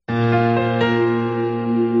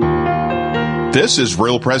This is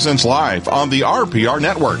Real Presence Live on the RPR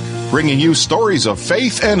Network, bringing you stories of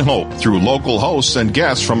faith and hope through local hosts and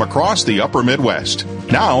guests from across the upper Midwest.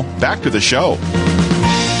 Now, back to the show.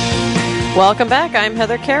 Welcome back. I'm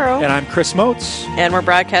Heather Caro. And I'm Chris Moats. And we're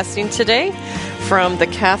broadcasting today from the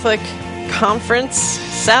Catholic Conference,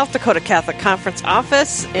 South Dakota Catholic Conference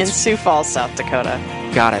office in Sioux Falls, South Dakota.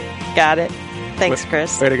 Got it. Got it. Thanks,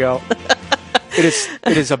 Chris. Way to go.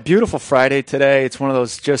 It is a beautiful Friday today. It's one of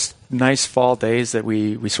those just nice fall days that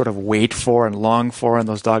we sort of wait for and long for in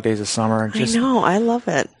those dog days of summer. I know. I love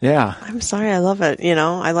it. Yeah. I'm sorry. I love it. You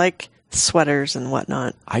know, I like sweaters and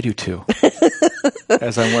whatnot. I do too.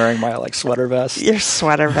 As I'm wearing my sweater vest. Your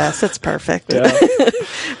sweater vest. It's perfect. Yeah.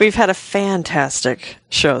 We've had a fantastic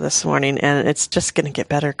show this morning, and it's just going to get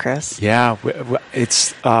better, Chris. Yeah.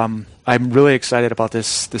 It's I'm really excited about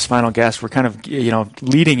this final guest. We're kind of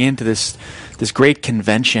leading into this great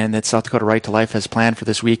convention that South Dakota Right to Life has planned for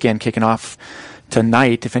this weekend, kicking off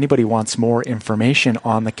tonight. If anybody wants more information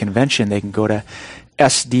on the convention, they can go to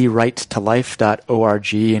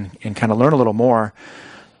sdrighttolife.org and kind of learn a little more.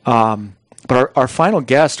 But our final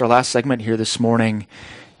guest, our last segment here this morning,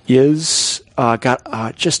 is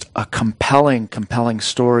got just a compelling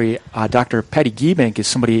story. Dr. Patty Giebink is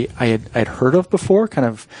somebody I'd heard of before, kind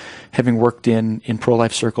of having worked in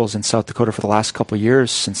pro-life circles in South Dakota for the last couple of years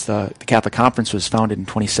since the Catholic Conference was founded in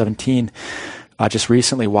 2017. Just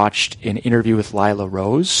recently watched an interview with Lila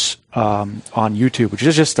Rose on YouTube, which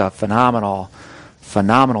is just a phenomenal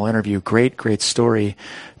interview. Great story.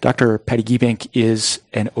 Dr. Patty Giebink is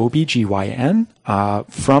an OBGYN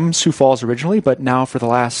from Sioux Falls originally, but now for the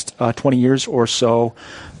last 20 years or so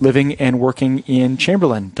living and working in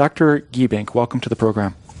Chamberlain. Dr. Giebink, welcome to the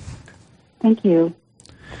program. Thank you.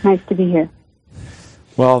 Nice to be here.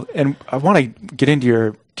 Well, and I want to get into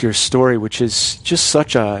your story, which is just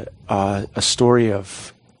such a story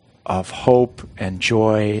of hope and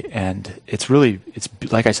joy, and it's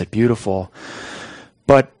like I said, beautiful.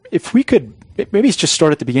 But if we could maybe just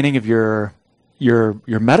start at the beginning of your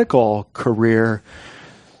medical career.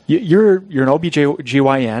 You're an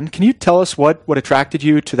OBGYN. Can you tell us what attracted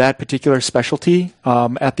you to that particular specialty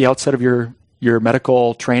at the outset of your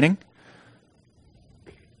medical training?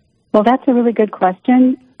 Well, that's a really good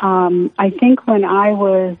question. I think when I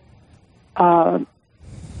was the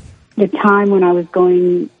time when I was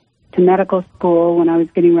going to medical school, when I was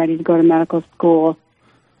getting ready to go to medical school,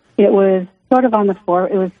 it was sort of on the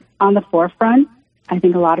forefront. I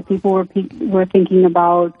think a lot of people were thinking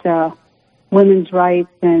about women's rights,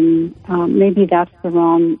 and maybe that's the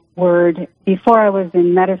wrong word. Before I was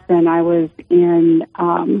in medicine, I was in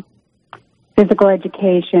physical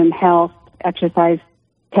education, health, exercise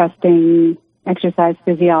testing, exercise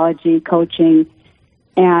physiology, coaching.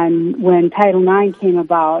 And when Title IX came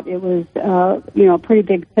about, it was a pretty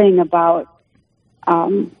big thing about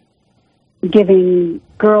giving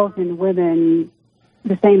girls and women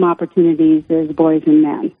the same opportunities as boys and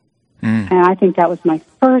men. And I think that was my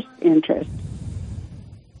first interest.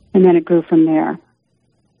 And then it grew from there.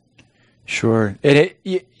 Sure. And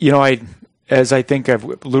as I think I've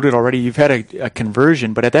alluded already, you've had a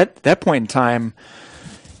conversion, but at that point in time,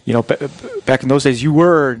 back in those days, you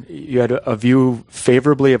had a view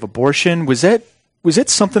favorably of abortion. Was it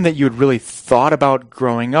something that you had really thought about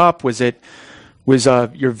growing up? Was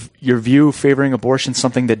your view favoring abortion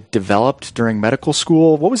something that developed during medical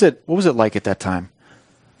school? What was it like at that time?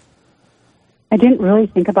 I didn't really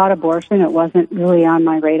think about abortion. It wasn't really on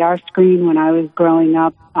my radar screen when I was growing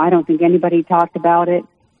up. I don't think anybody talked about it.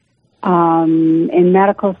 In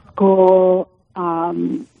medical school,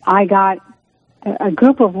 I got a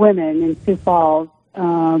group of women in Sioux Falls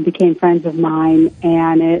became friends of mine,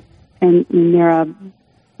 and they're a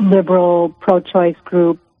liberal pro-choice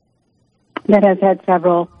group that has had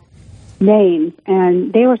several names,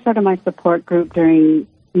 and they were sort of my support group during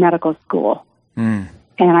medical school.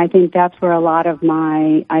 And I think that's where a lot of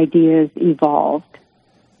my ideas evolved.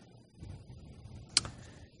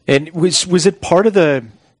 And was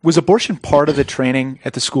abortion part of the training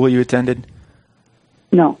at the school you attended?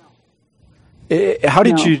 No. How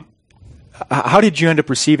did you end up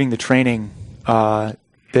receiving the training that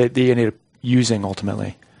you ended up using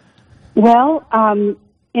ultimately? Well,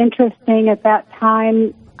 interesting. At that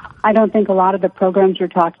time, I don't think a lot of the programs you're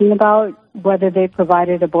talking about, whether they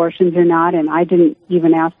provided abortions or not, and I didn't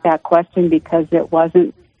even ask that question because it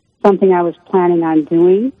wasn't something I was planning on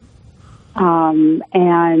doing.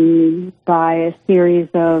 And by a series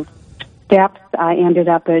of steps, I ended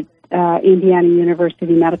up at Indiana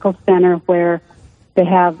University Medical Center, where they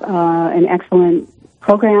have an excellent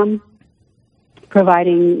program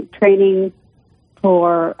providing training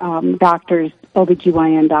for doctors,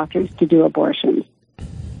 OBGYN doctors, to do abortions.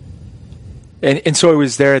 And so it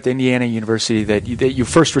was there at the Indiana University that you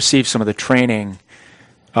first received some of the training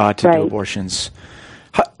to do abortions.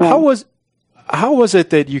 How was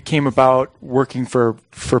it that you came about working for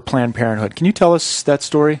Planned Parenthood? Can you tell us that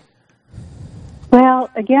story? Well,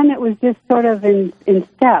 again, it was just sort of in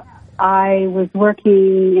steps. I was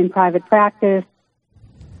working in private practice.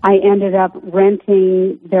 I ended up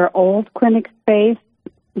renting their old clinic space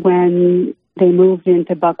when they moved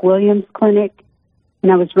into Buck Williams Clinic,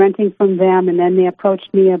 and I was renting from them, and then they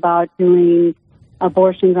approached me about doing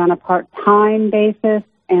abortions on a part-time basis,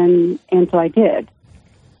 and so I did.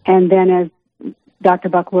 And then as Dr.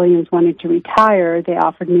 Buck Williams wanted to retire, they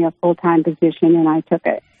offered me a full-time position, and I took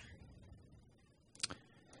it.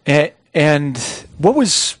 And what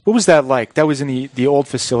was that like? That was in the old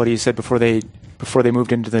facility, you said, before they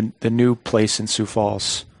moved into the new place in Sioux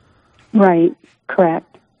Falls. Right,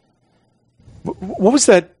 correct. What was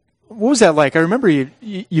that like? I remember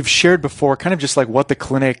you've shared before kind of just like what the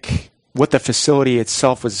clinic, what the facility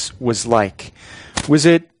itself was like. Was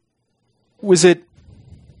it was it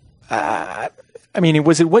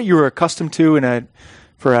what you were accustomed to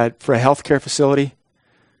for a healthcare facility?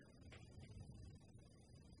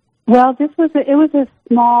 Well, it was a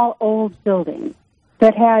small old building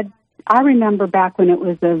that had, I remember back when it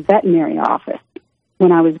was a veterinary office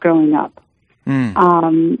when I was growing up.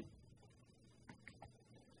 And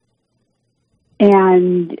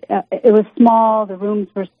it was small, the rooms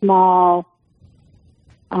were small.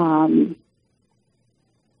 Now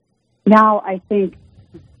I think,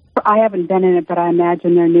 I haven't been in it, but I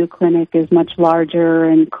imagine their new clinic is much larger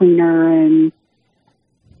and cleaner and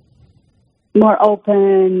more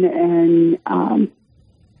open, and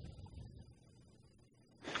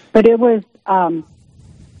but it was. I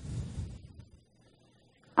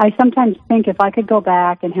sometimes think if I could go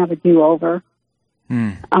back and have a do-over,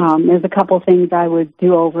 there's a couple things I would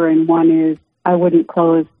do over, and one is I wouldn't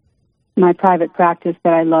close my private practice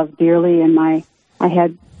that I love dearly, and I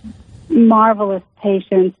had marvelous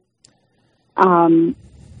patients, and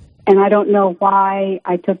I don't know why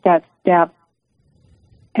I took that step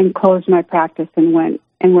and closed my practice and went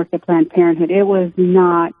and worked at Planned Parenthood. It was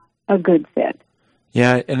not a good fit.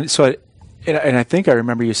 Yeah, and so, and I think I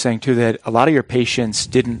remember you saying too that a lot of your patients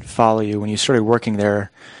didn't follow you when you started working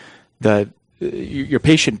there. Your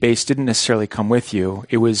patient base didn't necessarily come with you.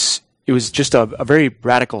 It was just a very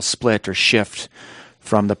radical split or shift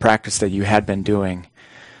from the practice that you had been doing.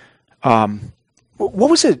 What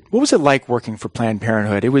was it like working for Planned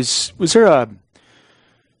Parenthood? Was there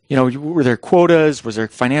were there quotas? Was there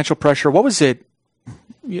financial pressure? What was it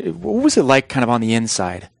like kind of on the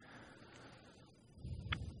inside?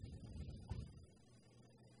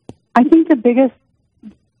 I think the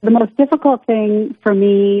most difficult thing for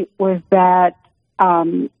me was that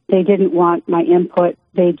they didn't want my input.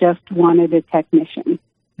 They just wanted a technician.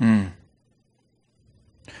 And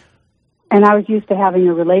I was used to having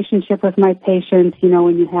a relationship with my patients. You know,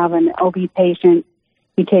 when you have an OB patient,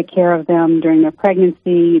 you take care of them during their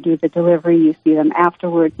pregnancy, you do the delivery, you see them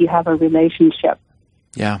afterwards, you have a relationship.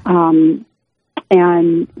 Yeah.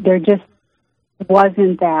 And there just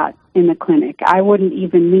wasn't that in the clinic. I wouldn't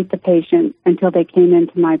even meet the patient until they came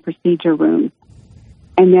into my procedure room.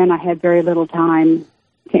 And then I had very little time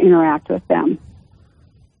to interact with them.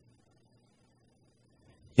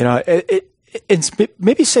 You know,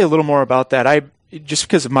 maybe say a little more about that. Just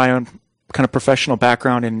because of my own kind of professional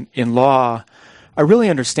background in law, I really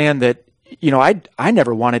understand that, you know, I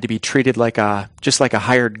never wanted to be treated like a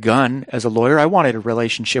hired gun as a lawyer. I wanted a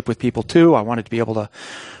relationship with people too. I wanted to be able to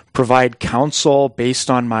provide counsel based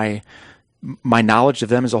on my knowledge of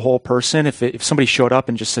them as a whole person. If somebody showed up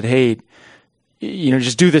and just said, "Hey, you know,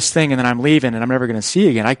 just do this thing," and then I'm leaving and I'm never going to see you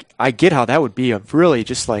again, I get how that would be a really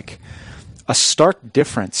just like a stark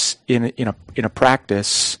difference in a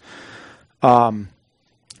practice,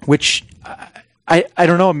 which I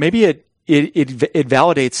don't know. Maybe it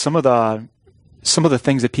validates some of the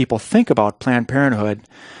things that people think about Planned Parenthood,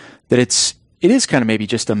 that it is kind of maybe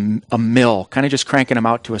just a mill, kind of just cranking them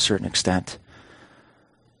out to a certain extent.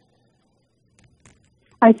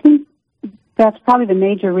 I think that's probably the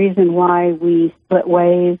major reason why we split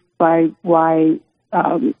ways, why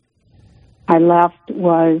I left,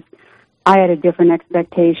 was I had a different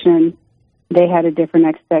expectation. They had a different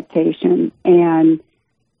expectation. And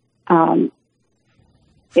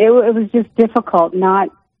it was just difficult not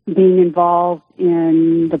being involved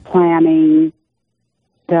in the planning,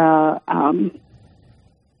 the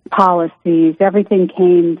policies. Everything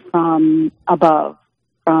came from above,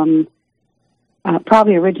 from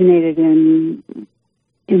probably originated in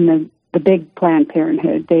the the big Planned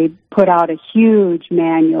Parenthood. They put out a huge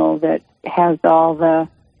manual that has all the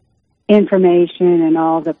information and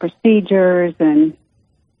all the procedures, and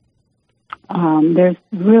there's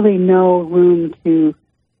really no room to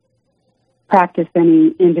practice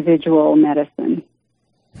any individual medicine.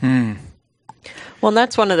 Well, and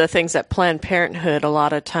that's one of the things that Planned Parenthood a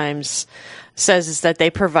lot of times says is that they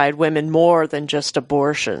provide women more than just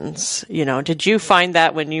abortions. You know, did you find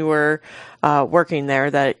that when you were working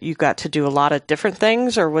there that you got to do a lot of different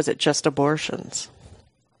things, or was it just abortions?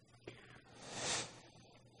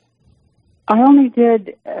 They only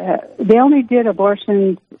did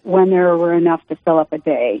abortions when there were enough to fill up a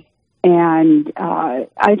day. And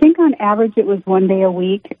I think on average it was 1 day a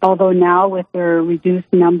week, although now with their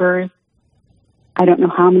reduced numbers, I don't know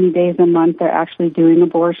how many days a month they're actually doing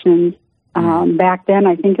abortions. Back then,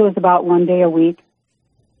 I think it was about 1 day a week.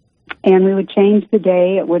 And we would change the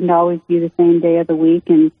day. It wouldn't always be the same day of the week.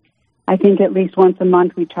 And I think at least once a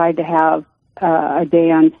month we tried to have a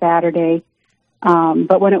day on Saturday.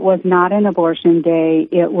 But when it was not an abortion day,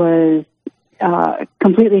 it was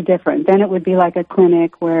completely different. Then it would be like a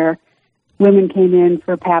clinic where women came in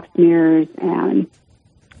for pap smears and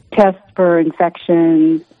tests for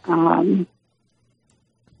infections,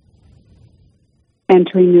 and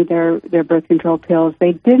to renew their birth control pills.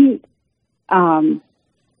 They didn't,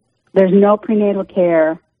 there's no prenatal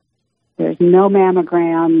care, there's no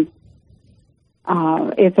mammograms.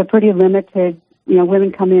 It's a pretty limited,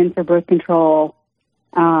 women come in for birth control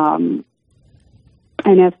and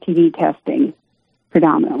STD testing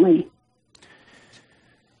predominantly.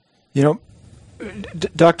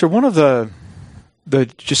 Doctor, one of the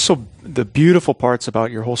beautiful parts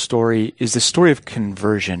about your whole story is the story of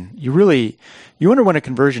conversion. You underwent a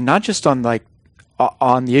conversion not just on the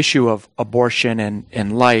issue of abortion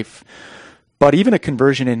and life, but even a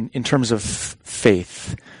conversion in terms of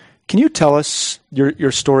faith. Can you tell us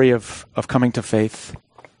your story of coming to faith?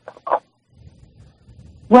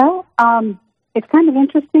 Well, it's kind of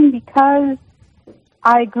interesting because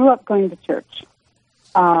I grew up going to church.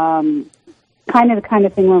 The kind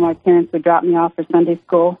of thing where my parents would drop me off for Sunday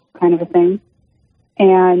school, kind of a thing.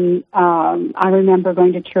 And I remember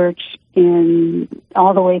going to church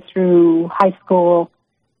all the way through high school,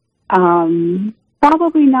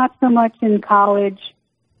 probably not so much in college.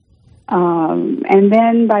 And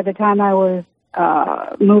then by the time I was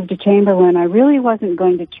moved to Chamberlain, I really wasn't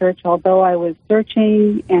going to church, although I was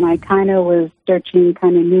searching, and I was searching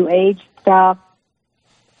New Age stuff.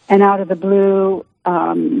 And out of the blue,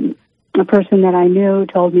 a person that I knew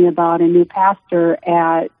told me about a new pastor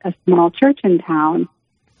at a small church in town.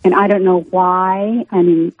 And I don't know why. I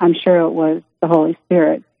mean, I'm sure it was the Holy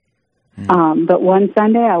Spirit. But one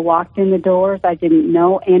Sunday I walked in the doors. I didn't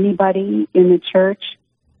know anybody in the church,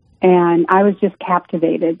 and I was just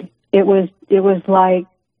captivated. It was like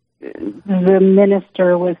the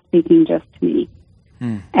minister was speaking just to me.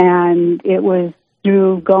 And it was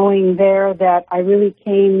through going there that I really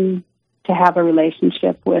came to have a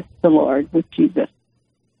relationship with the Lord, with Jesus.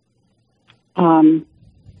 And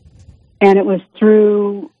it was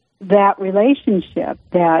through that relationship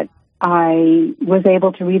that I was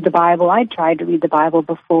able to read the Bible. I'd tried to read the Bible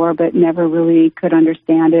before, but never really could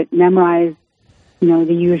understand it. Memorized,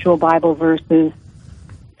 the usual Bible verses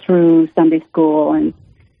through Sunday school and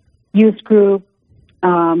youth group.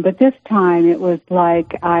 But this time it was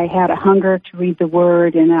like I had a hunger to read the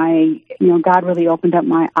Word, and God really opened up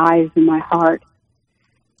my eyes and my heart.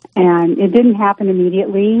 And it didn't happen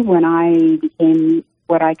immediately when I became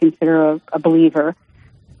what I consider a believer.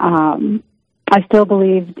 I still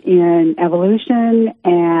believed in evolution,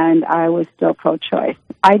 and I was still pro-choice.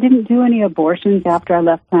 I didn't do any abortions after I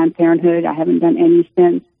left Planned Parenthood. I haven't done any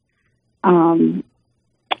since. And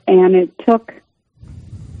it took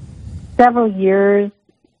several years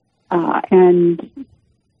and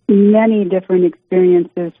many different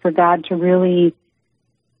experiences for God to really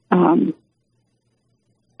bring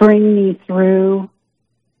me through.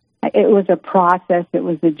 It was a process. It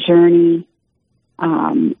was a journey.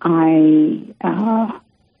 I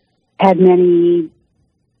had many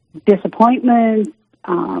disappointments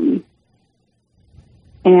and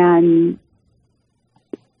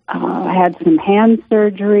I had some hand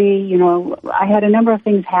surgery. I had a number of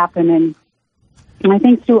things happen, and I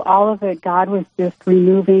think through all of it, God was just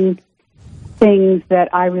removing things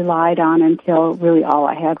that I relied on until really all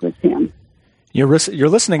I had was Him. You're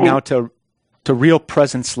listening now to Real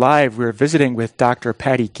Presence Live. We're visiting with Dr.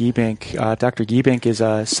 Patty Giebink. Dr. Giebink is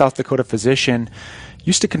a South Dakota physician,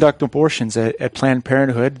 used to conduct abortions at Planned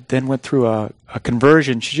Parenthood, then went through a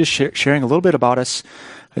conversion. She's just sharing a little bit about us.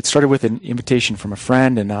 It started with an invitation from a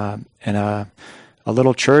friend and a a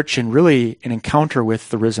little church and really an encounter with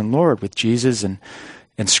the risen Lord, with Jesus, and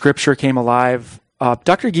Scripture came alive.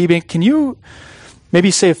 Dr. Giebink, can you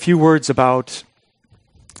maybe say a few words about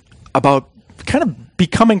kind of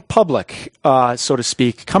becoming public, so to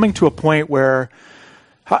speak, coming to a point where,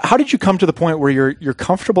 how did you come to the point where you're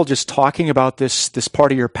comfortable just talking about this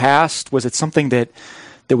part of your past? Was it something that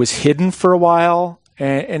was hidden for a while?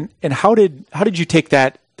 And how did you take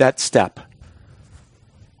that step?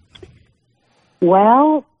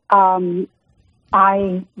 Well,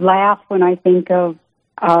 I laugh when I think of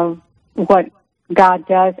what God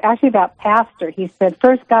does. Actually, that pastor, he said,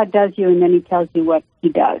 first God does you, and then he tells you what he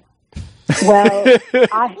does. Well,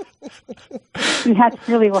 that's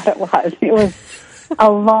really what it was. It was a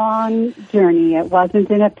long journey. It wasn't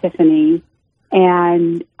an epiphany.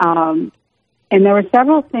 And there were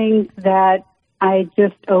several things that I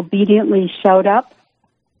just obediently showed up,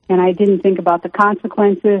 and I didn't think about the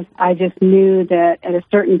consequences. I just knew that at a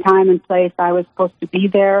certain time and place I was supposed to be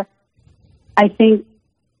there. I think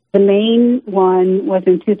the main one was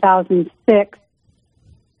in 2006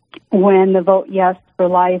 when the Vote Yes for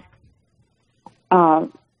Life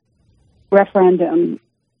referendum,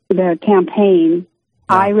 the campaign.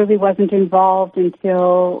 Yeah. I really wasn't involved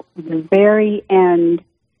until the very end,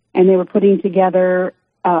 and they were putting together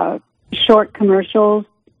short commercials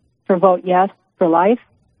for Vote Yes for Life.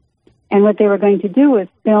 And what they were going to do was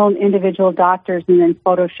film individual doctors and then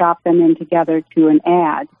Photoshop them in together to an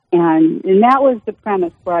ad. And that was the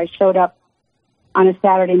premise, where I showed up on a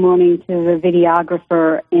Saturday morning to the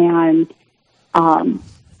videographer, and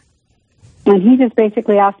he just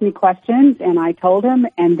basically asked me questions, and I told him,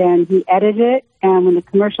 and then he edited it, and when the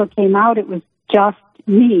commercial came out, it was just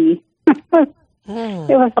me. It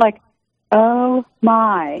was like, oh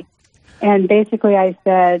my. And basically I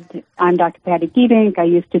said, I'm Dr. Patty Giebink. I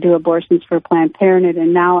used to do abortions for Planned Parenthood,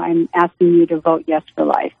 and now I'm asking you to vote yes for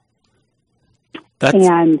life.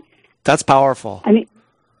 That's powerful. I mean,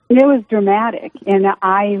 it was dramatic, and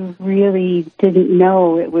I really didn't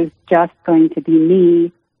know it was just going to be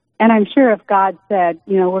me. And I'm sure if God said,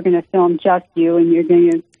 we're going to film just you, and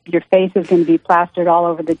your face is going to be plastered all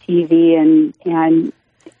over the TV, and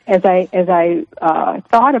as I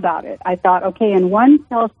thought about it, I thought, okay, in one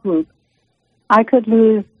fell swoop, I could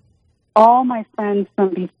lose all my friends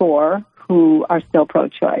from before who are still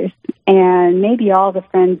pro-choice, and maybe all the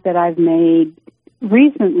friends that I've made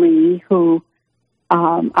recently who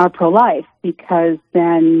are pro-life, because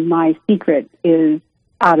then my secret is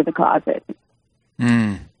out of the closet.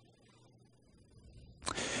 Mm.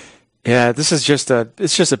 Yeah, this is just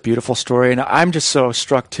a beautiful story, and I'm just so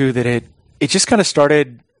struck too that it just kind of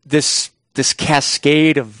started this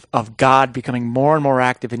cascade of God becoming more and more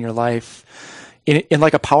active in your life in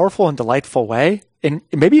like a powerful and delightful way, and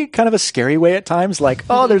maybe kind of a scary way at times, like,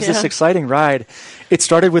 oh, there's this exciting ride. It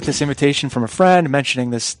started with this invitation from a friend mentioning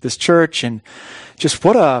this church, and just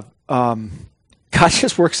what God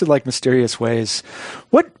just works in like mysterious ways.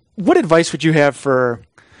 What advice would you have for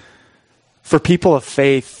people of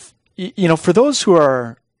faith, for those who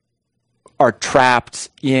are trapped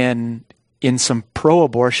in some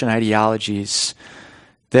pro-abortion ideologies?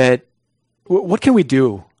 That what can we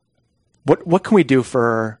do? What can we do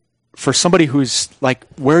for somebody who's like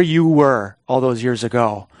where you were all those years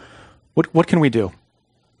ago? What can we do?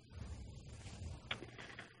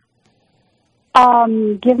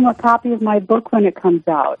 Give them a copy of my book when it comes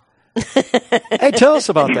out. Hey, tell us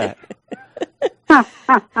about that.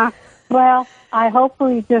 Well, I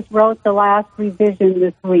hopefully just wrote the last revision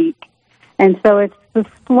this week, and so it's a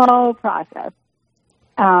slow process.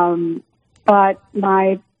 But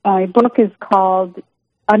my book is called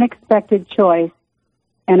Unexpected Choice: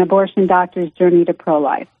 An Abortion Doctor's Journey to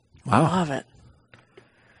Pro-Life. Wow. I love it.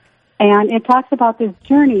 And it talks about this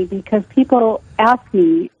journey because people ask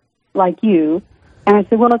me, like you, and I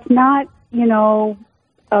said, well, it's not,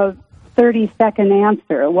 a 30-second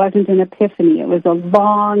answer. It wasn't an epiphany. It was a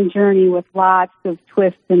long journey with lots of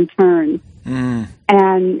twists and turns. Mm.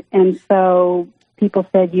 And so people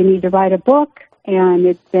said, you need to write a book, and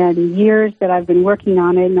it's been years that I've been working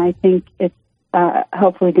on it, and I think it's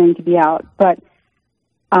hopefully going to be out. But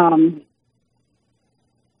I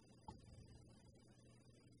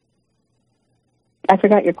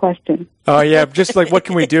forgot your question. Oh yeah, just like what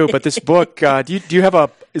can we do? But this book, do you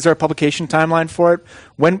have is there a publication timeline for it?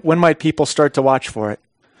 When might people start to watch for it?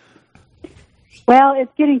 Well,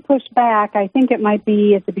 it's getting pushed back. I think it might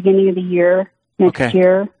be at the beginning of the year, next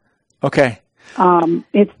year. Okay.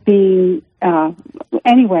 It's being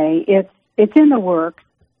anyway. It's in the works,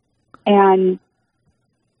 and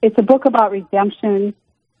it's a book about redemption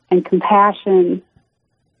and compassion,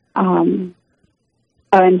 and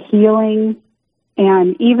healing.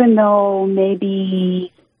 And even though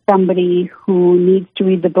maybe somebody who needs to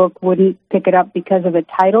read the book wouldn't pick it up because of the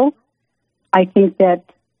title, I think that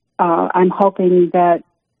I'm hoping that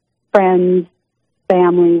friends,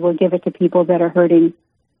 family will give it to people that are hurting,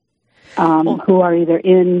 who are either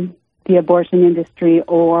in the abortion industry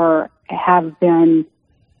or have been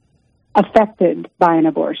affected by an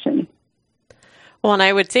abortion. Well, and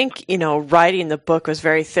I would think, writing the book was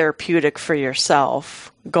very therapeutic for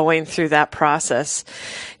yourself, going through that process.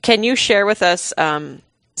 Can you share with us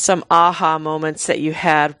some aha moments that you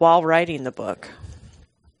had while writing the book?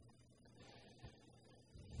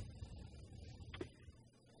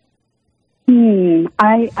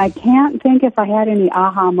 I can't think if I had any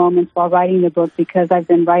aha moments while writing the book because I've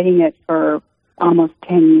been writing it for almost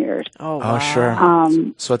 10 years. Oh, wow.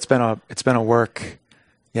 Sure. So it's been a work.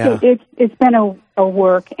 Yeah. It's been a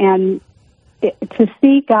work, and to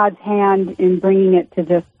see God's hand in bringing it to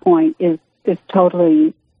this point is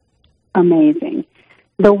totally amazing.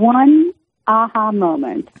 The one aha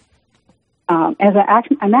moment, I'm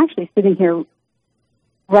actually sitting here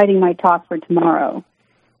writing my talk for tomorrow,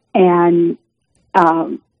 and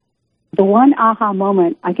the one aha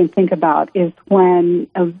moment I can think about is when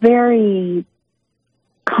a very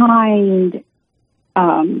kind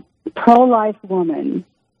pro-life woman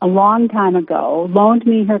a long time ago loaned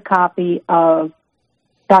me her copy of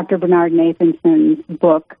Dr. Bernard Nathanson's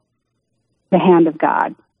book, The Hand of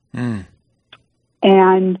God. Mm.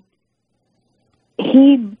 And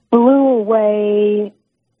he blew away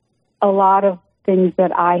a lot of things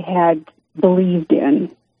that I had believed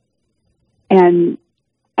in. And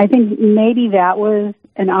I think maybe that was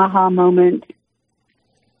an aha moment.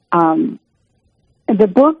 The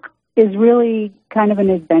book is really kind of an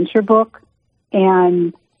adventure book,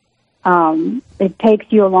 and it takes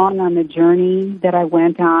you along on the journey that I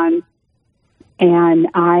went on. And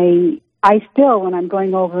I still, when I'm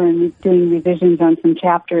going over and doing revisions on some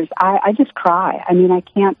chapters, I just cry. I mean, I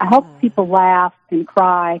hope people laugh and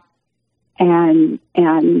cry and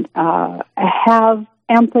have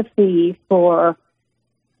empathy for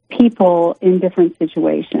people in different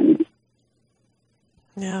situations.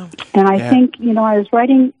 Yeah. And I think, I was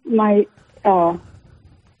writing my talk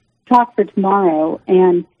for tomorrow,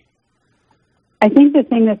 and I think the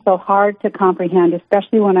thing that's so hard to comprehend,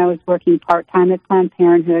 especially when I was working part-time at Planned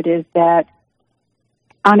Parenthood, is that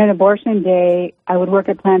on an abortion day, I would work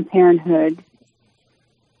at Planned Parenthood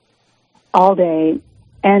all day,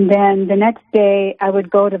 and then the next day I would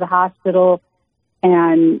go to the hospital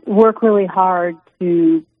and work really hard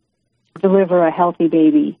to deliver a healthy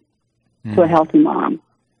baby to a healthy mom.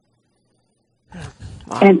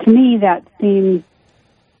 Wow. And to me, that seems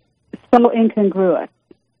so incongruous.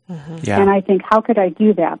 Mm-hmm. Yeah. And I think, how could I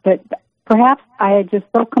do that? But perhaps I had just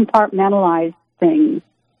so compartmentalized things.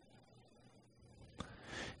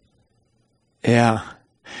 Yeah.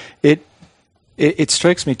 It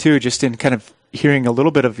strikes me, too, just in kind of hearing a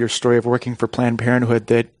little bit of your story of working for Planned Parenthood,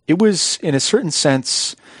 that it was, in a certain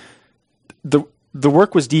sense, the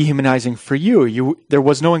work was dehumanizing for you. There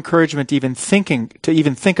was no encouragement to even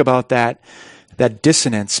think about that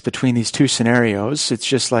dissonance between these two scenarios. It's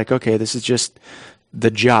just like, okay, this is just the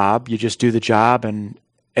job. You just do the job, and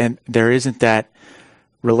there isn't that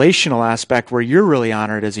relational aspect where you're really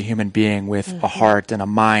honored as a human being with mm-hmm. a heart and a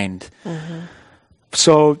mind. Mm-hmm.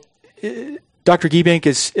 So, Dr. Giebank,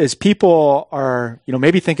 as people are,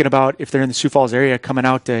 maybe thinking about if they're in the Sioux Falls area coming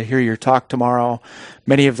out to hear your talk tomorrow,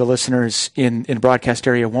 many of the listeners in the broadcast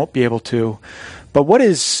area won't be able to. But what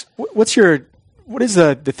is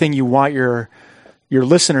the thing you want your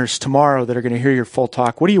listeners tomorrow that are going to hear your full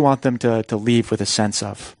talk? What do you want them to leave with a sense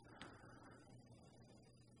of?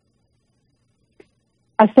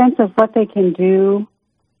 A sense of what they can do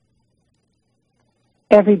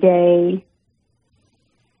every day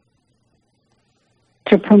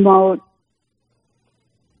to promote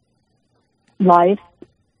life,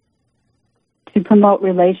 to promote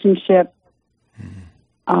relationships,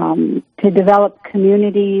 to develop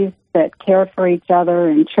communities that care for each other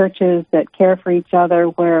and churches that care for each other,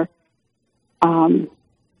 where no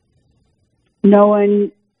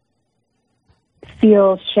one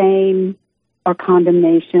feels shame or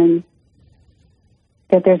condemnation,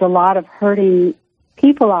 that there's a lot of hurting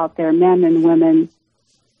people out there, men and women,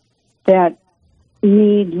 that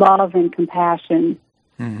need love and compassion,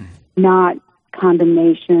 not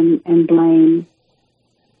condemnation and blame.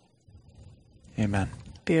 Amen.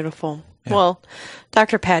 Beautiful. Yeah. Well,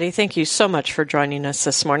 Dr. Patty, thank you so much for joining us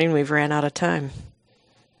this morning. We've ran out of time.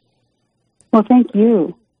 Well, thank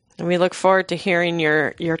you. And we look forward to hearing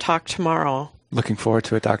your talk tomorrow. Looking forward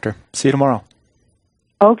to it, Doctor. See you tomorrow.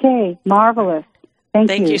 Okay, marvelous. Thank you.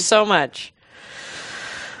 Thank you so much.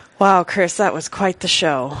 Wow, Chris, that was quite the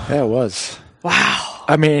show. Yeah, it was. Wow.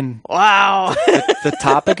 I mean, wow. the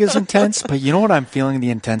topic is intense, but you know what I'm feeling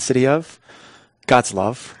the intensity of? God's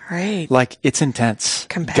love. Right. Like, it's intense.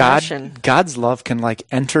 Compassion. God's love can, like,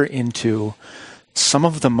 enter into some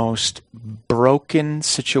of the most broken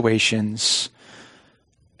situations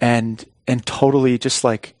and totally just,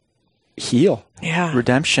 like, heal. Yeah.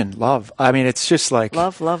 Redemption, love. I mean, it's just like...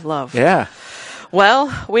 Love, love, love. Yeah.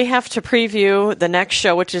 Well, we have to preview the next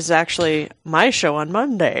show, which is actually my show on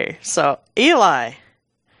Monday. So, Eli.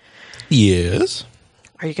 Yes?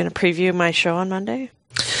 Are you going to preview my show on Monday?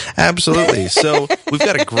 Absolutely. So we've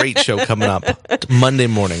got a great show coming up Monday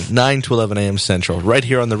morning, 9 to 11 a.m. Central, right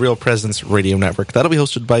here on the Real Presence Radio Network. That'll be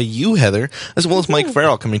hosted by you, Heather, as well as Mike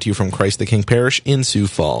Farrell, coming to you from Christ the King Parish in Sioux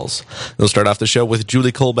Falls. They'll start off the show with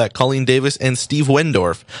Julie Colbeck, Colleen Davis, and Steve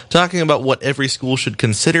Wendorf talking about what every school should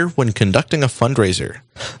consider when conducting a fundraiser.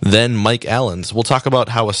 Then Mike Allens will talk about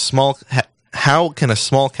how can a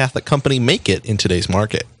small Catholic company make it in today's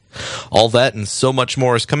market. All that and so much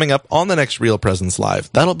more is coming up on the next Real Presence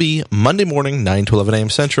Live. That'll be Monday morning, 9 to 11 a.m.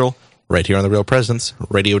 Central, right here on the Real Presence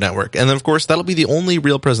Radio Network. And then, of course, that'll be the only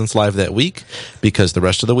Real Presence Live that week, because the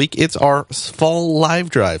rest of the week, it's our fall live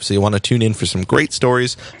drive. So you want to tune in for some great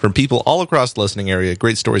stories from people all across the listening area,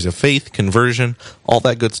 great stories of faith, conversion, all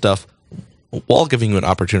that good stuff, while giving you an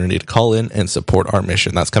opportunity to call in and support our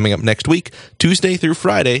mission. That's coming up next week, Tuesday through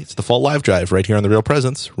Friday. It's the fall live drive right here on the Real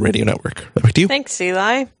Presence Radio Network. Back to you. Thanks,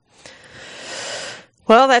 Eli.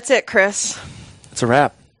 Well, that's it, Chris. It's a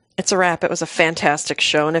wrap. It's a wrap. It was a fantastic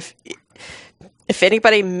show. And if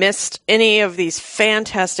anybody missed any of these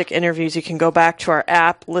fantastic interviews, you can go back to our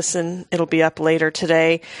app, listen. It'll be up later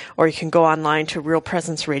today. Or you can go online to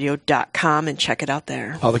realpresenceradio.com and check it out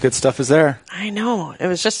there. All the good stuff is there. I know. It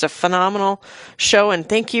was just a phenomenal show. And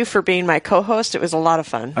thank you for being my co-host. It was a lot of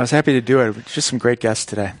fun. I was happy to do it. Just some great guests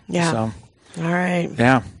today. Yeah. So, all right.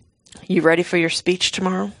 Yeah. You ready for your speech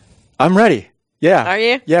tomorrow? I'm ready. Yeah. Are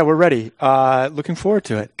you? Yeah, we're ready. Looking forward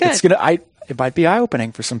to it. Good. It might be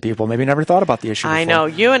eye-opening for some people. Maybe never thought about the issue before. I know.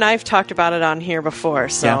 You and I have talked about it on here before,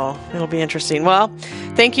 so It'll be interesting. Well,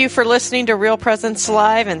 thank you for listening to Real Presence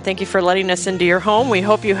Live, and thank you for letting us into your home. We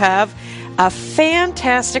hope you have a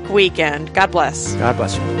fantastic weekend. God bless. God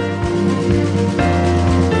bless you.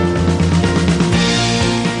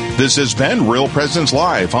 This has been Real Presence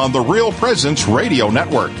Live on the Real Presence Radio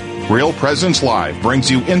Network. Real Presence Live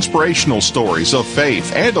brings you inspirational stories of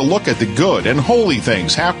faith and a look at the good and holy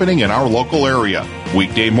things happening in our local area.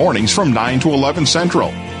 Weekday mornings from 9 to 11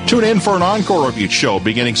 Central. Tune in for an encore of each show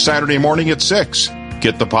beginning Saturday morning at 6.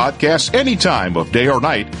 Get the podcast any time of day or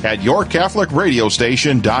night at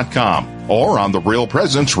yourcatholicradiostation.com or on the Real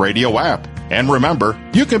Presence Radio app. And remember,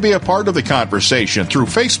 you can be a part of the conversation through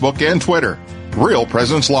Facebook and Twitter. Real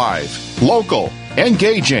Presence Live. Local,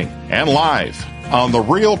 engaging, and live on the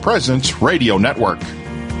Real Presence Radio Network.